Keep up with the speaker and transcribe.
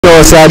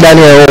Yo, so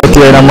Daniel out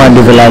here in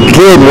Mandeville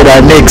again with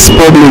our next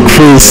public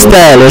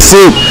freestyle, you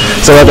see?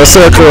 So we're going to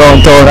circle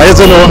around town. I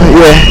just don't know,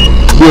 yeah,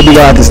 you're a big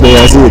artist there,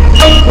 you see?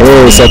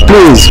 Oh, so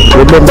please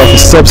remember to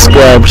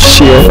subscribe,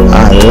 share,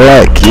 and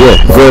like, yeah,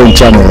 growing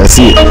channel, you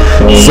see?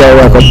 So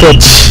we're going to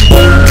touch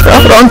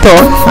around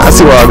town and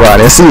see what we're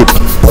going, you see?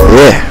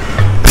 Yeah.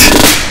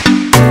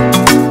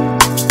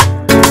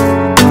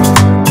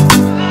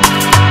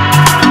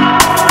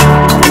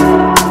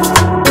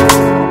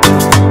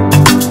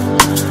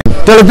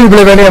 Tell the people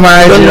your name,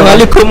 man. Don't know,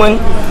 Lyrically.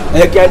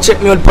 You can check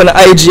me out on the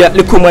IG at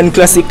Lyrically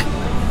Classic.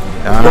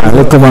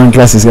 Lyrically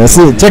Classic, you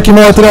see? Check him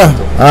out there.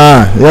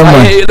 Yeah,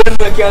 man. You don't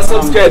know, you can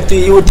subscribe to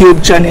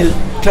YouTube channel,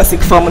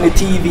 Classic Family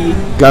TV.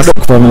 Classic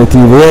Family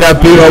TV. Yeah,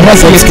 that people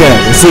must subscribe,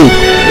 you see?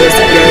 Yes,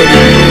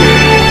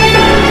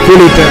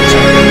 Feel it.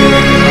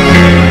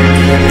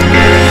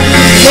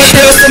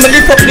 I'm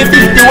lift up the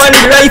 51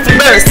 rifle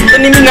burst.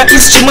 Then him in a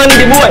history man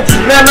the boy.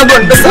 Man a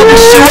gun best I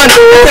wish you one.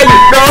 Tell you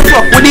don't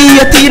fuck with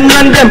the 18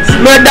 man them.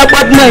 Murder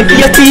bad mind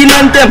 18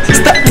 and them.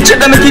 Stop the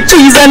cheddar make you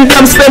cheese and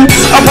them spend.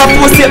 I'm a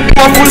post it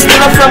one full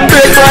scholar from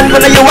Breakland.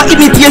 When you want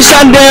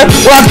imitation there.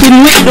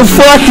 Walking with the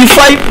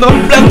 45. No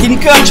blanking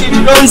country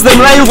rounds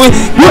them live with.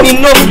 Money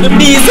enough the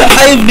bees are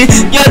ivy.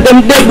 Yeah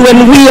them dead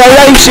when we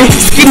arrive. She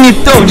skinny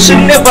tone. She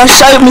never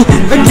shy me.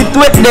 Make it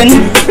wet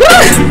then.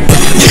 What?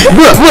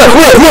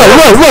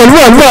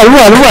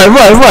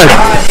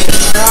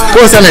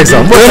 What's the next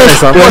one?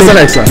 What's the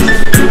next one?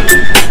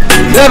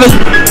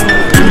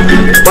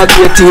 Back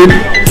your team.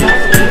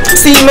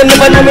 See me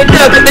never know me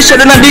dog with the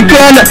shadow in the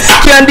corner.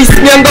 Can't this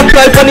me and go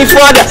cry for the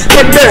father.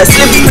 Get better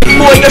slip.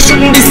 Boy you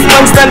shouldn't this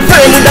man stand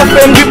friend with a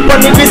friend grip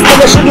on the wrist.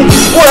 You shouldn't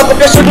walk up,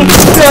 you shouldn't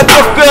play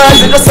tough girls.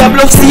 You just have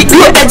love see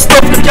your head stuff.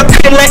 You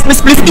can't like me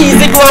split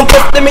easy. Go and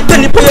puff. Let me tell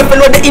you for your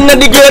fellow the inner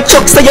the girl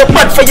chuck. So you're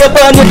bad for your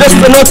band. You just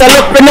run out and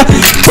left me now.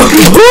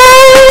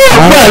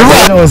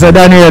 Well, so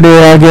Daniel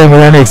there again with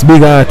the next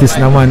big artist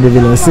in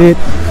Mandeville, see it?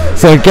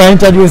 So can you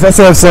introduce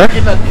yourself, sir?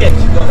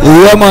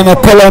 Yeah, man, a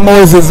Color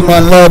Moses,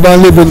 man, love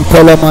and live in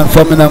Color, man,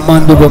 from in a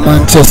Mandeville,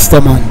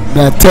 Manchester, man.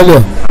 I tell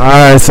you.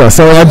 Alright, sir.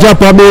 So I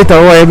drop a bit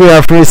or what you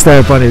a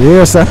freestyle on it,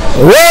 yes, sir?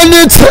 Well,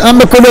 it,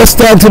 and I could just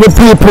talk to the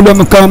people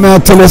that come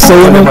and tell us, so,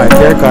 you know. A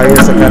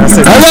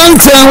long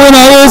time when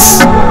I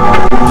was.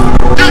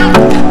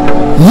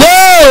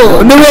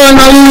 Yo, the one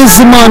I use,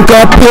 man,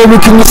 can play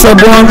with King of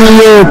Born and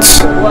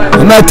Youth.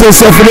 And I tell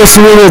you for this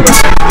with it.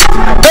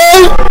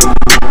 Hey,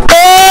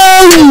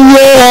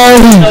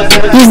 yeah,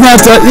 it's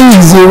not an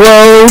easy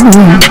road.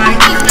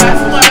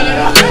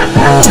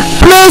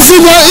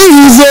 Places are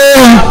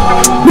easy,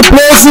 the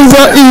places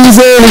are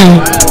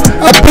easy.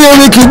 I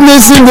play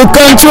wickedness in the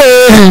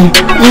country,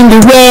 in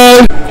the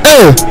world.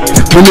 Hey,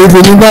 we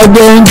living in a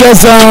danger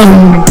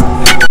zone,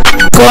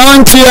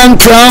 country and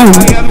town.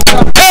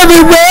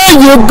 Everywhere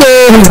you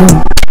go,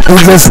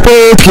 there's a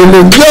spray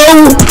killing.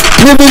 Yo,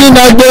 living in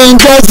a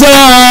danger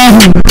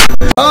zone,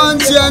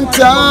 country and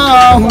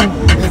town.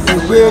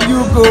 Everywhere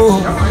you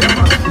go,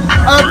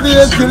 I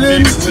feel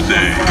killing.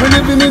 We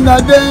living in a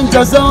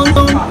danger zone,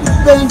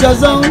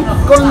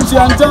 country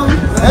and town.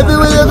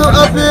 Everywhere you go, I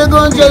feel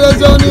danger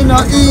zone. It's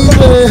not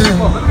easy.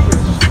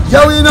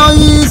 Yeah, we not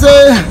easy.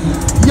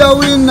 Yeah,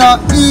 we not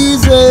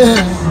easy.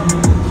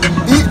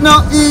 It's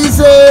not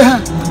easy.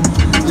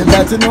 You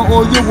got to know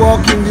how you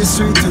walk in the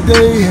street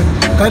today.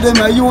 Cause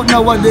them a youth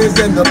nowadays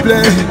in the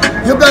play.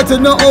 You got to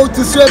know how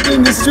to step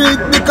in the street.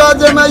 Because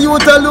them a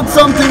youth a look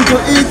something to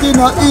eat. It's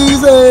not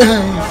easy.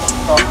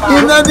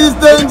 In this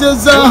danger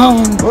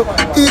zone,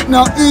 it's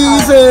not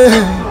easy.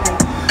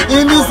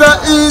 In this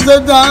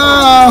easy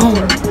down.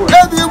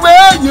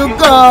 Everywhere you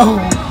go,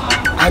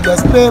 I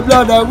just play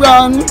blood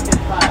around.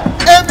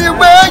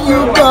 Everywhere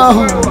you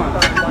go,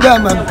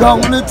 them a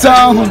come to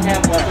town.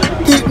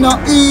 It's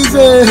not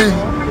easy.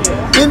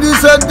 In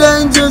this a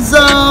danger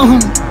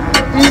zone,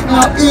 it's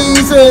not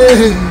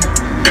easy.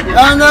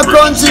 And a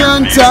country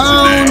and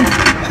town,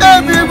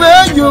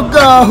 everywhere you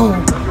go,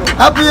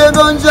 I play a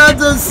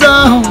gunshot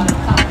sound.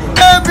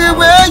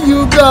 Everywhere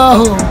you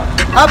go,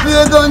 I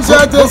play a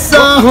gunshot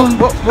sound.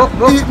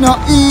 It's not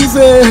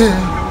easy.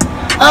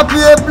 I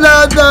play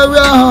blood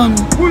around.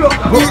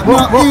 It's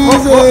not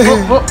easy.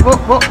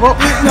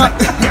 It's not.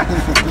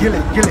 Kill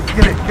it.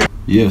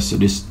 Yeah, so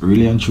this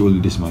really and truly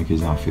this mic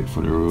is not fit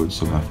for the road,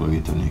 so I'm gonna have to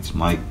get the next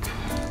mic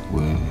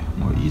where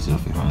more easier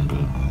to handle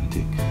and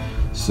take.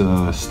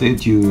 So stay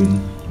tuned,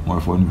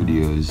 more fun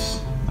videos,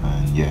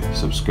 and yeah,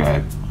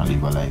 subscribe and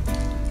leave a like.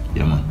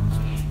 Yeah man.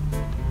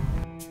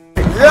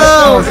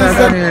 Yo, it's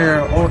here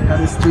out on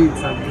the streets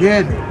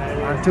again.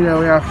 And today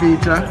we have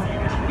feature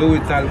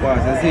Lyrically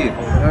boss, that's it.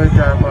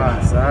 Lyrically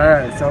boss.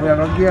 Alright, so we are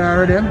gonna get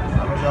rid of them. I'm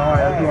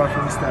gonna do a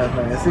freestyle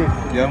now, you see?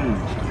 Yeah man.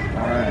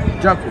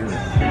 Alright, drop it.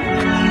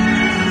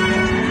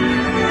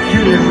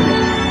 Kill him with it.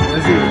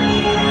 Let's see it.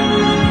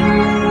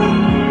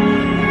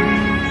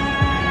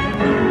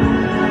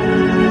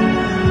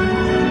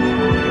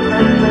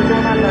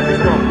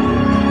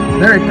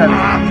 Lyrically.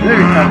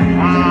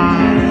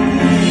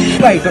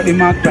 rise up the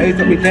mark, rise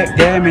up the tech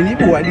them. Any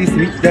boy this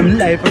me, them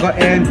life I got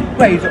end.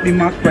 Rise up the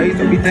mark, rise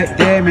up the tech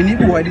them. Any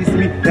boy this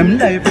me, them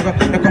life I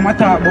got. You come a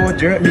talk about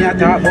jerk, me a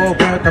talk about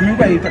work. Come me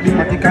rise up the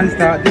matic and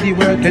start to the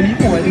work. Any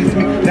boy this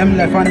me, them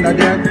life under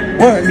there.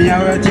 Work me a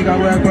work, chigga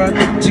work.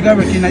 Chigga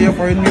working at your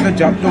foreign nigga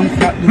job, don't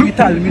start. Do it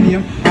all me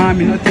name,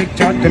 me no take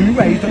charge. Come me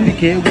rise up the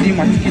K with the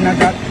matic in a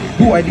that.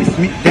 Boy this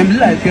me, them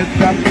life get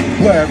crap.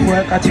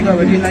 Work, a chigga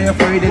working at your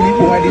forehead. Any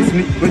boy this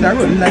me, with a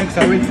run like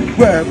sorry.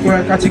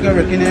 Work, a chigga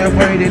working at your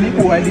forehead. Any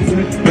boy this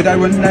me, with a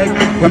run like.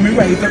 When me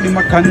rise up the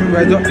macan,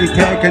 rise up the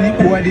tech. Any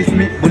boy this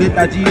me, bullet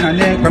a Gina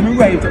neck. When me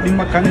rise up the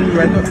macan,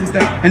 rise up the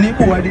tech. Any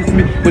boy this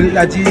me, bullet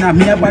a Gina.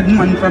 Me a bad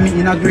man from me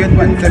in a grade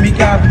one. Tell me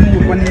can't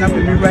move one in a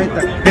baby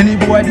writer. Any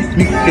boy this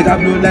me, get a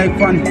blow like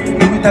fun. Do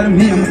it tell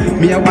me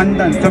a one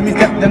dance. So me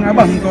step down a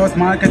bank or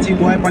small catchy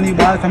boy on the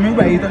ball. So me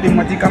rise up the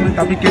matic and me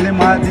stop kill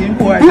him all team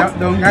boy drop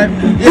down.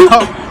 Yo,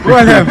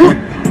 roll them.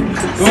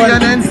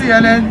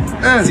 CNN,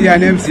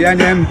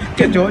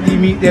 catch out the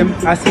meat them.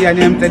 I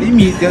CNN tell the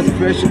meat just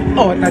fresh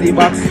out of the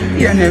box.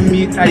 CNN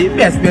meat are the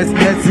best.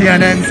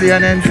 CNN.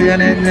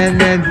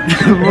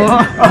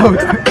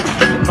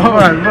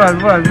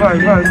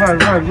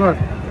 Run.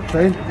 So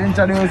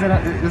introduce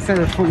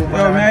yourself fully. Yo,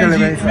 my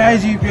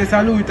GPS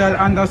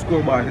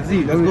 _bar. You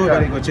see, let's go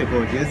there and go check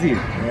out. You see?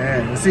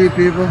 Yeah, you see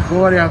people,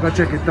 go there and go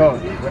check it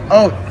out. We're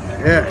out.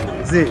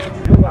 Yeah, see.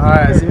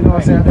 Alright, so you know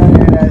what's down here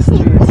in the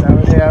streets.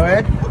 Over there,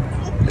 right?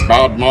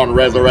 Bad man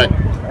resurrect.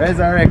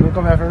 Resurrect, we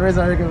come here for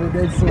resurrect with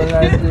dead soul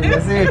last week,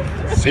 you see?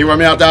 See what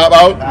me I talk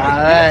about?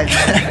 Alright.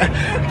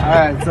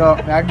 Alright, so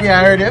I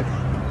get heard it.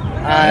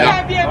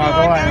 Alright, go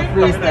on,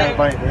 freestyle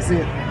point, you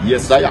see?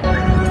 Yes, sir.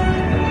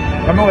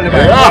 I'm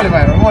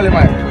holding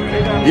mine.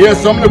 Here's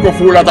some little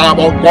fool that talk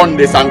about gun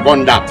this and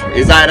gun that.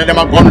 Is either them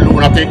a gun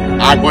lunatic,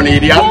 or gun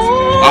idiot,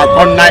 or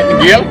gun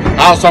nightingale,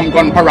 or some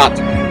gun parrot.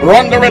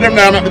 Run the rhythm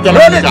now, let me tell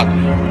you that.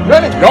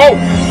 Ready? Go!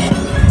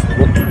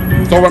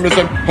 So when me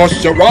say,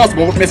 hush your ass,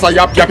 mouth, me say,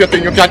 yap, you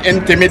think you can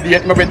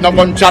intimidate me with no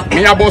gun chat.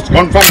 Me a boss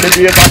gun from the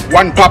days of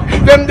one pop.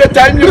 Then the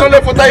time you know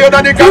left foot tired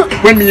of the cat.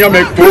 When me a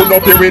make two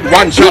up with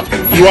one shot.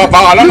 You a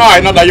ball and I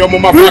know that your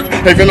mama fuck.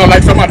 If you don't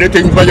like some of the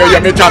things where you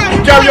hear me chat.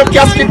 Carry your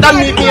casket and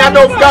meet me a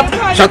dove cat.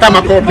 Shut up,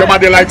 up your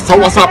body like so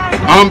what's up.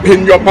 And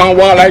pin your pan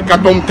wall like a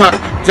thumbtack.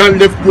 Tell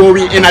lift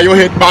glory in your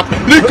head back.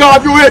 Lick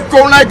off your head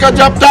crown like a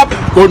jab tap.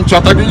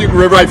 Gunshot at the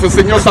rifle,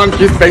 sing your song,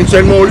 kiss bench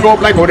and mold you up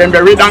like how them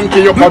very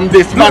donkey. You come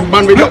this bad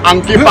man with your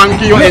hanky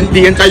panky. You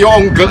endanger your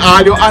uncle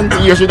or your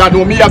auntie. You shoulda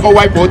know me, I go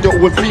wipe out your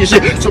old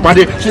species.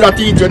 Somebody shoulda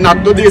teach you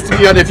not to this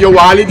me. And if you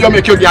want it, you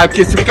make your girl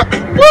kiss me.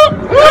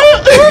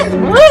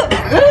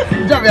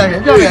 Jump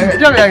again.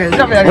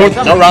 Put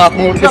your rap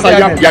mouth, this a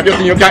yap. You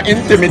think you can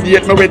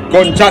intimidate me with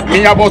gunshot.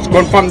 Me a boss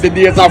gun from the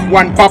days of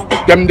one pop.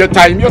 Them the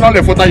time you know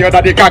left foot of your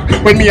daddy cock.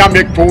 When me a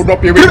make food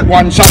up here with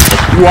one shot.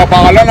 You a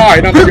ball and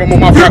I don't your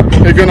mama frack.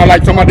 If you don't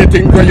like some of the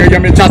things where you hear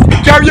me chat.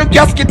 Carry your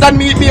casket and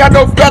meet me a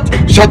dove cat.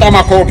 Shut up,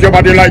 off your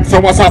body like so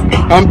what's up.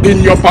 And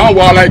pin your pan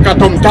wall like a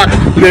thumbtack.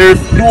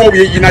 Lift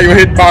doorway in your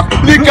head back.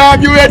 Lick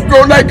off your head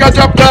grow like a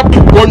chop top.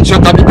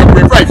 Gunshot at the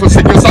big rifle,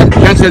 sing your song.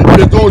 Can't send to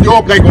the door you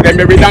up like them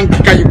every donkey.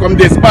 Can you come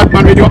this bad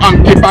man with your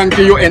hanky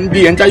panky. You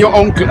endanger your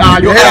uncle or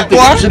your auntie.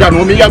 Shoulda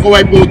know me I go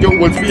wipe out your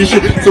old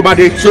species.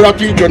 Somebody shoulda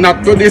teach you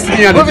not to this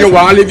me. And if you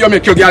want live you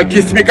make your girl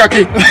kiss me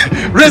cocky.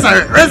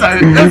 Resurrect.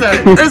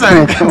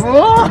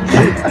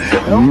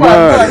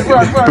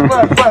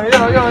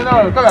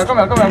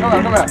 Come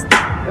here.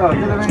 Yo,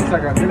 get them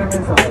Instagram.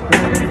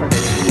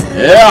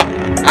 Yeah,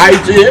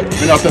 IG,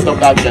 we not set up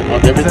that yet,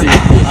 but everything.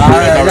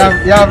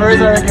 Alright, you have a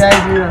resurrect IG.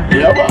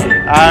 Yeah, man.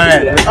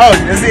 Alright. Oh,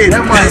 you see,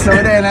 them man, so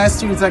we're there in the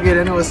streets again,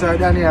 you know, so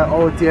down here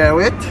out here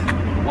with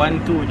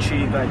 1, 2,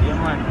 3, God, yeah,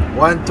 man.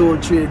 1, 2,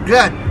 3,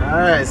 good.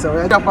 Alright, so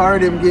we're up our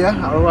rhythm gear.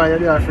 I want you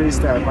to do a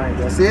freestyle, man.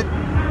 That's it.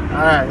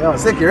 Alright, yo,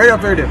 sick, you ready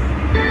up for them?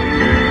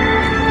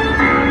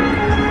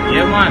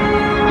 Yeah, man.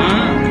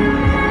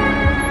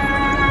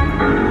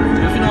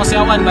 If you don't say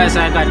one by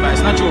side, God, but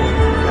it's not true.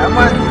 Yeah,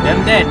 man.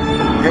 Them dead.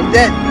 Them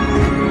dead.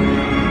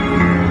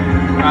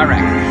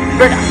 Alright.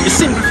 Brother, it's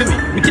simple for me.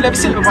 We kill every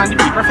syllable and the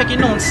perfect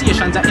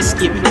enunciations that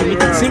escape with me.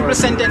 Simple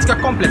sentence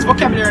got complex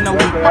vocabulary now.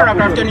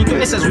 Paragraph turning to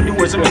essays with the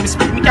words. So when we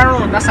speak, we can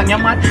run. That's on your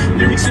man.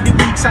 Lyrics with the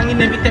weak song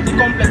inevitably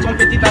complex.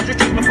 Competitive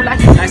retreat me full of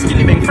heat. I skill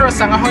living.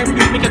 First song, I how you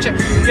make a check.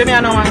 Give me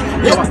a no man.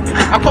 Yo,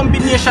 a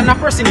combination of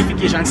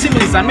personification,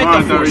 similes and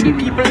metaphors. The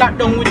people locked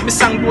down with me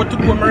song board to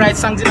go. Me write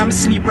songs in my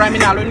sleep.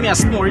 Rhyming all when me a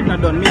snore it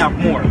not done. Me have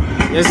more.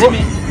 You see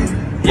me?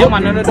 Yeah,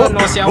 man, I don't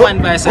know, say one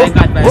by side,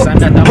 God by side,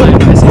 that a man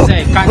by side,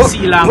 say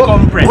conceal and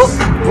compress.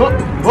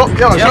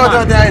 Yo, shout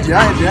out the IG.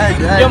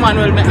 Yeah, man,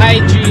 well, my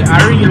IG,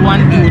 a real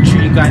 1, 2,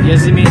 3, God, you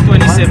see me,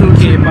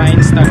 27K by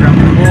Instagram,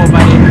 go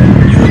over the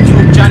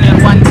YouTube channel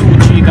 1,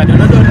 2, 3, God,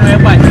 I don't know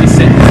about this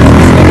set.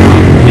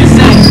 You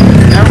say,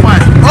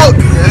 everyone, oh,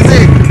 you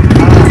see.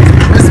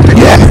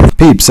 Yeah,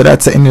 peeps, so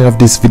that's the ending of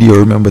this video.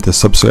 Remember to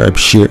subscribe,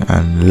 share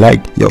and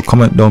like. Yo,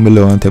 comment down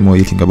below and tell me what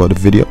you think about the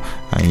video.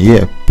 And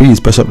yeah, please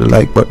press up the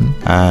like button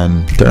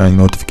and turn on the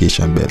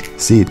notification bell.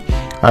 See it.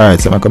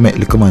 Alright, so I'm gonna make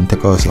little man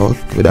take us out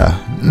with a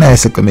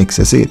nice little mix,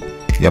 you see it?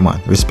 Yeah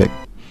man, respect.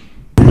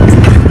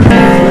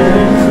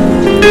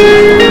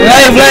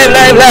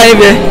 Live,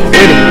 yeah.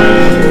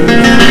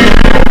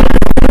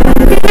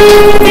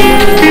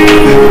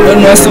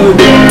 Don't know so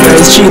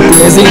guys cheap,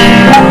 you see?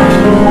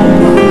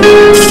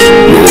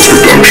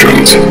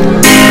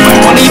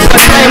 Money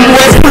for time,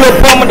 boys pull up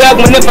on my dog,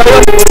 my never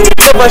run.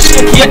 Never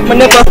shake yet, my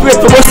never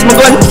afraid to bust my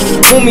gun.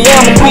 Know me,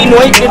 I'm a queen,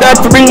 white the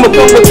dad to bring my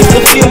gun. But if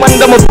you feel man,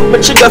 I'm a put my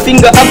trigger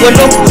finger, I go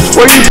numb.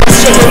 Worry for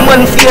check my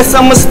man face,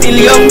 I'm still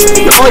young.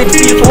 Now it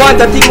feel for want,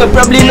 I think I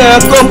probably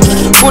not come.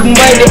 Couldn't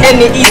buy the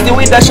any easy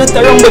way that shut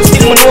around, but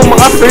still I know my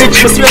half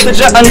rich, my swear to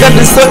Jah and God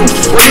the sun.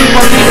 Worry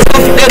for me, the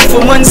tough dead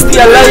for man, stay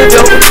alive,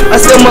 yo. I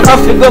say my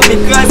half to go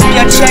because me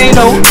a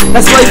China.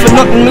 That's why for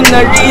nothing, me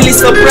not really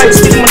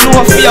surprised. Still I know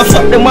I fear,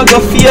 fuck them, I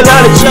gon' feel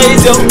all the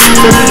tries, yo.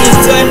 So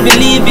anytime,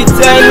 believe it,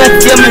 I not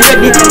tell me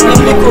ready.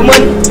 I'm little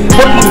man,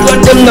 but my gun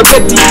them no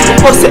petty.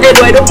 Bust the head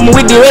wide up, me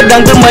with the red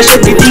and the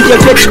machete. Think you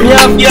catch me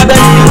off the other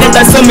and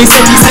that's how me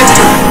set me set.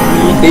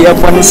 They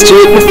up on the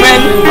street, my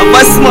friend. I have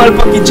a small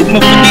package, my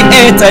for the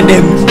 8 of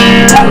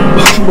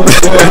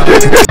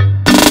them.